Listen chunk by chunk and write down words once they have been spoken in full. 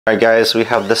Alright guys, we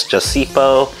have this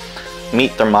Jasipo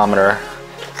meat thermometer.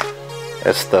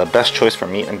 It's the best choice for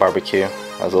meat and barbecue. It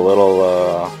has a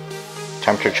little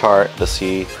temperature chart to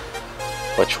see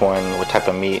what type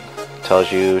of meat.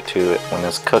 Tells you when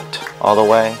it's cooked all the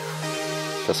way.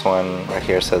 This one right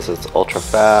here says it's ultra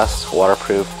fast,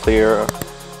 waterproof, clear,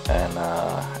 and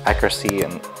accuracy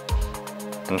and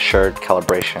ensured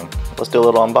calibration. Let's do a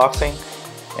little unboxing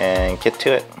and get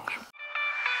to it.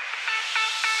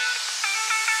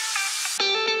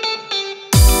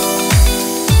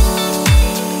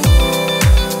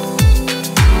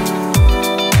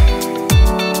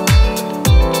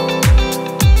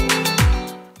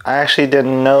 I actually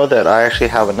didn't know that I actually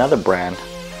have another brand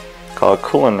called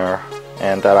Culiner,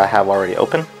 and that I have already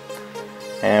open,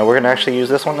 and we're gonna actually use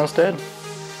this one instead.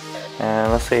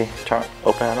 And let's see,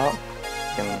 open it up.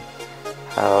 You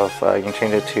can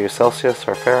change it to Celsius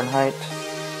or Fahrenheit,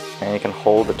 and you can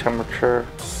hold the temperature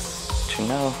to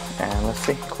know. And let's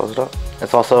see, close it up.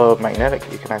 It's also magnetic.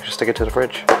 You can actually stick it to the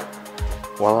fridge.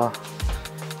 Voila.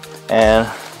 And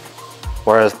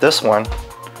whereas this one,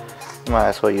 you might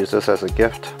as well use this as a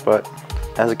gift, but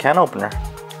as a can opener.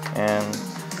 And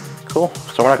cool.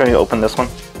 So we're not going to open this one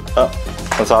up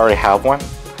since I already have one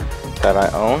that I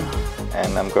own,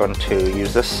 and I'm going to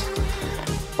use this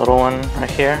little one right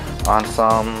here on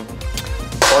some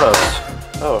Portos.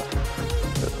 Oh,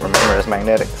 remember it's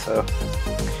magnetic. So,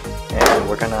 and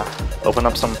we're gonna open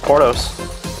up some Portos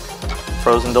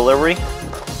frozen delivery,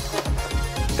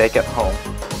 bake at home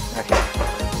right here.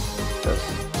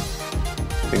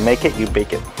 We make it, you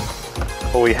bake it.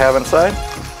 What we have inside,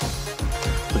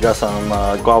 we got some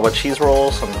guava cheese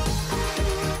rolls, some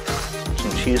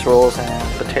cheese rolls,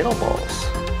 and potato balls.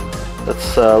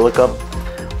 Let's look up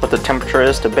what the temperature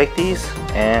is to bake these,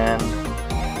 and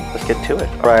let's get to it.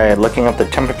 Alright, looking up the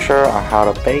temperature on how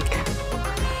to bake.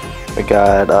 We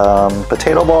got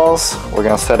potato balls. We're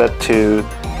gonna set it to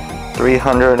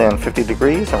 350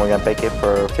 degrees, and we're gonna bake it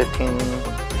for 15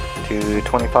 to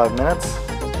 25 minutes.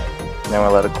 Then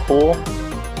we'll let it cool,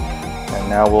 and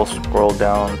now we'll scroll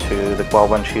down to the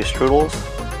guava and cheese strudels,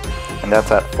 and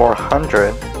that's at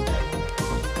 400,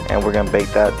 and we're gonna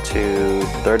bake that to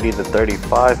 30 to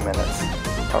 35 minutes.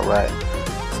 All right,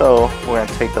 so we're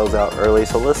gonna take those out early.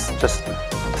 So let's just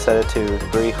set it to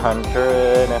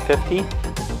 350.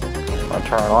 I'll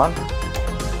turn it on.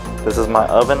 This is my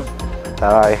oven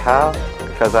that I have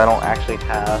because I don't actually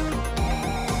have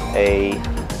a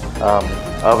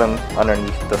oven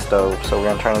underneath the stove. So we're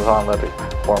gonna turn this on, let it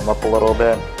warm up a little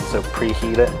bit, so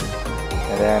preheat it,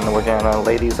 and then we're gonna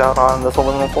lay these out on this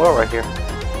aluminum foil right here,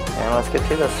 and let's get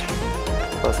to this.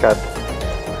 So it's got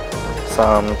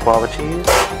some guava cheese.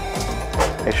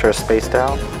 Make sure it's spaced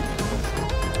out.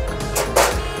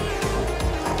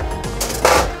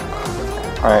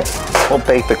 Alright, we'll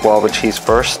bake the guava cheese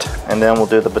first, and then we'll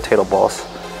do the potato balls.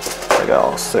 I got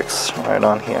all 6 right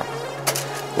on here,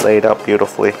 laid out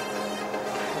beautifully.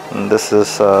 And this is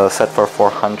set for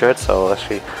 400, so let's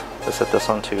set this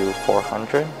one to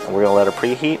 400, and we're gonna let it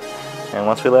preheat. And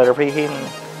once we let it preheat,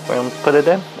 we're gonna put it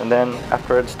in, and then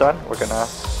after it's done, we're gonna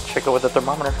check it with the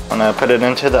thermometer. I'm gonna put it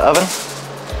into the oven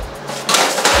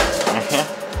right here.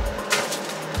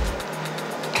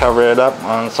 Cover it up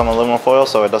on some aluminum foil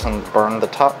so it doesn't burn the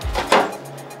top,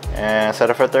 and set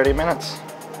it for 30 minutes.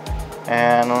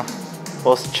 And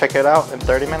we'll check it out in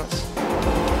 30 minutes.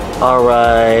 All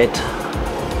right.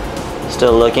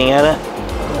 Still looking at it.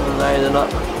 Light it up.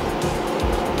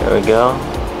 There we go.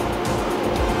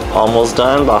 Almost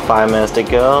done. About 5 minutes to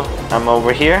go. I'm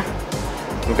over here.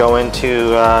 I'm going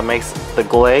to make the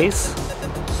glaze.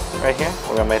 Right here.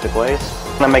 We're gonna make the glaze.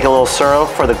 I'm gonna make a little syrup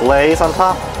for the glaze on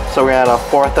top. So we're gonna add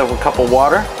 1/4 of a cup of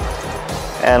water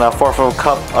and 1/4 of a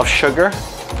cup of sugar.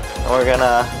 And we're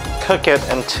gonna cook it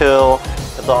until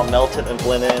it's all melted and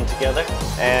blended in together.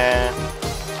 And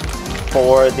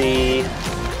for the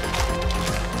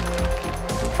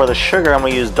sugar, I'm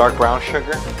going to use dark brown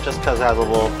sugar just because it has a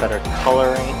little better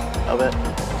coloring of it. So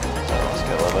let's get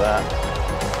a little bit of that.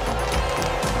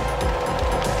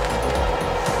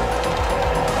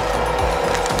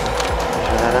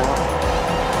 Measure that out.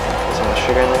 Put some of the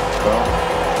sugar in there. Boom.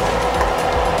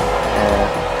 And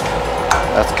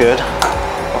that's good.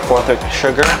 1/4 of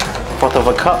sugar, 1/4 of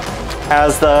a cup.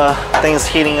 As the thing's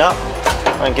heating up,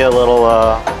 I'm going to get a little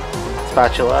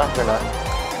spatula. We're going to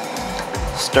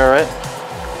stir it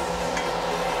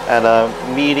at a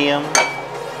medium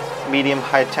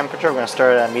high temperature. We're going to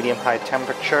stir it at medium high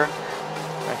temperature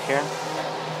right here.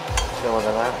 Look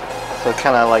at that. So it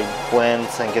kind of like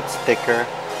blends and gets thicker.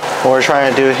 What we're trying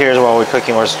to do here is while we're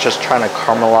cooking, we're just trying to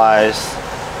caramelize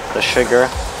the sugar.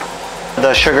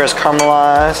 The sugar is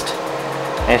caramelized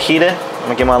and heated. I'm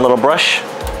gonna get my little brush.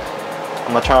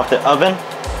 I'm gonna turn off the oven.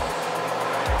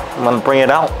 I'm gonna bring it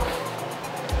out.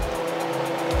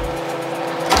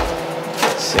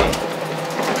 Let's see.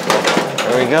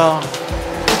 There we go.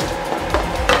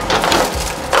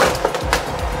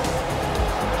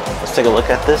 Let's take a look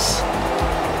at this.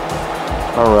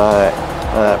 Alright.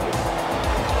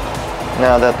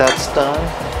 Now that that's done,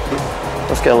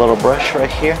 let's get a little brush right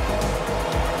here.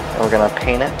 And we're gonna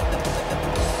paint it. A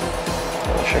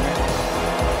little sugar.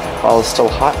 While it's still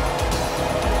hot.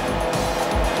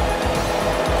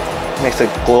 Makes a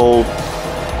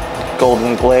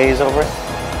golden glaze over it.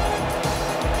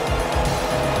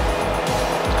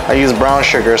 I use brown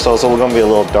sugar, so it's going to be a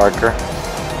little darker.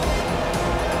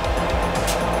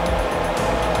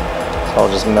 So I'll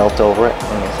just melt over it.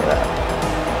 Let me see that.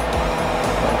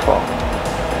 Wonderful.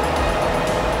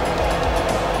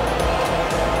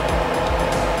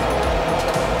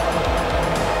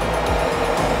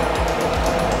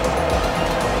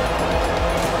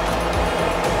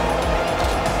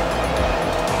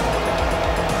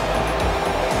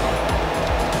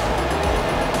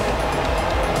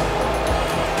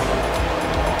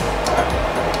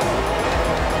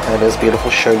 That is beautiful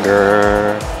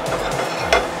sugar.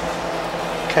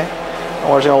 Okay, and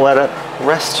we're just gonna let it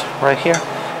rest right here.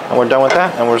 And we're done with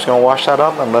that, and we're just gonna wash that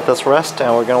up and let this rest,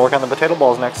 and we're gonna work on the potato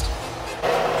balls next.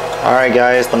 Alright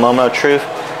guys, the moment of truth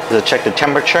is to check the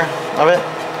temperature of it.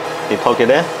 You poke it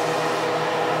in.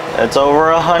 It's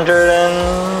over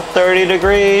 130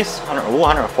 degrees.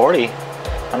 140.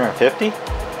 150.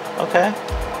 Okay.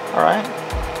 Alright.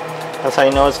 That's how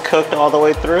you know it's cooked all the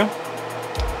way through.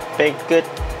 Baked good.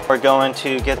 We're going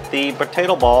to get the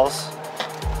potato balls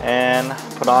and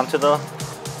put onto the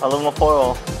aluminum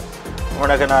foil. We're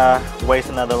not gonna waste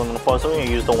another aluminum foil, so we're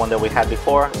gonna use the one that we had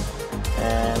before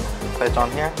and place it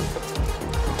on here.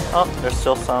 Oh, there's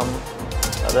still some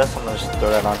of this. I'm gonna just throw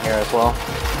that on here as well.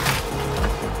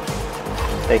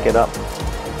 Bake it up.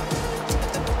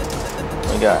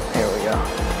 Here we go.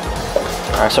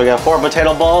 Alright, so we got 4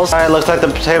 potato balls. Alright, looks like the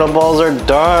potato balls are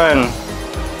done.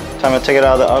 Time to take it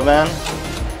out of the oven.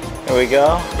 Here we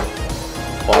go.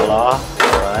 Voila.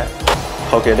 Alright.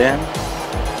 Poke it in.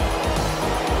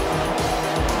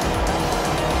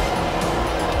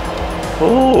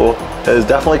 Ooh, it is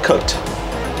definitely cooked.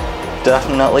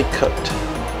 Definitely cooked.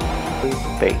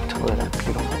 Baked. Look at that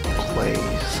beautiful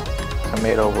glaze I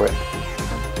made over it.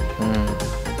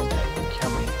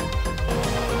 Yummy.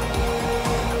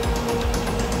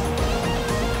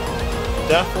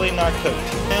 Definitely not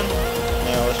cooked.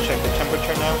 Now let's check the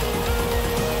temperature now.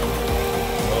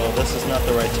 Oh, this is not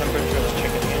the right temperature. Let's check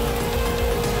it again.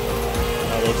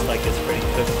 Now it looks like it's pretty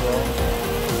cooked well.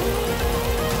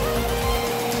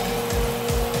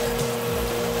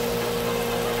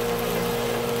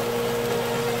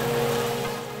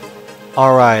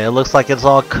 Alright, it looks like it's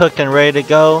all cooked and ready to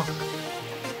go.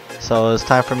 So it's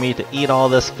time for me to eat all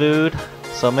this food.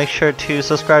 So make sure to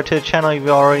subscribe to the channel if you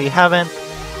already haven't.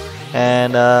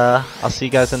 And I'll see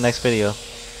you guys in the next video.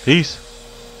 Peace.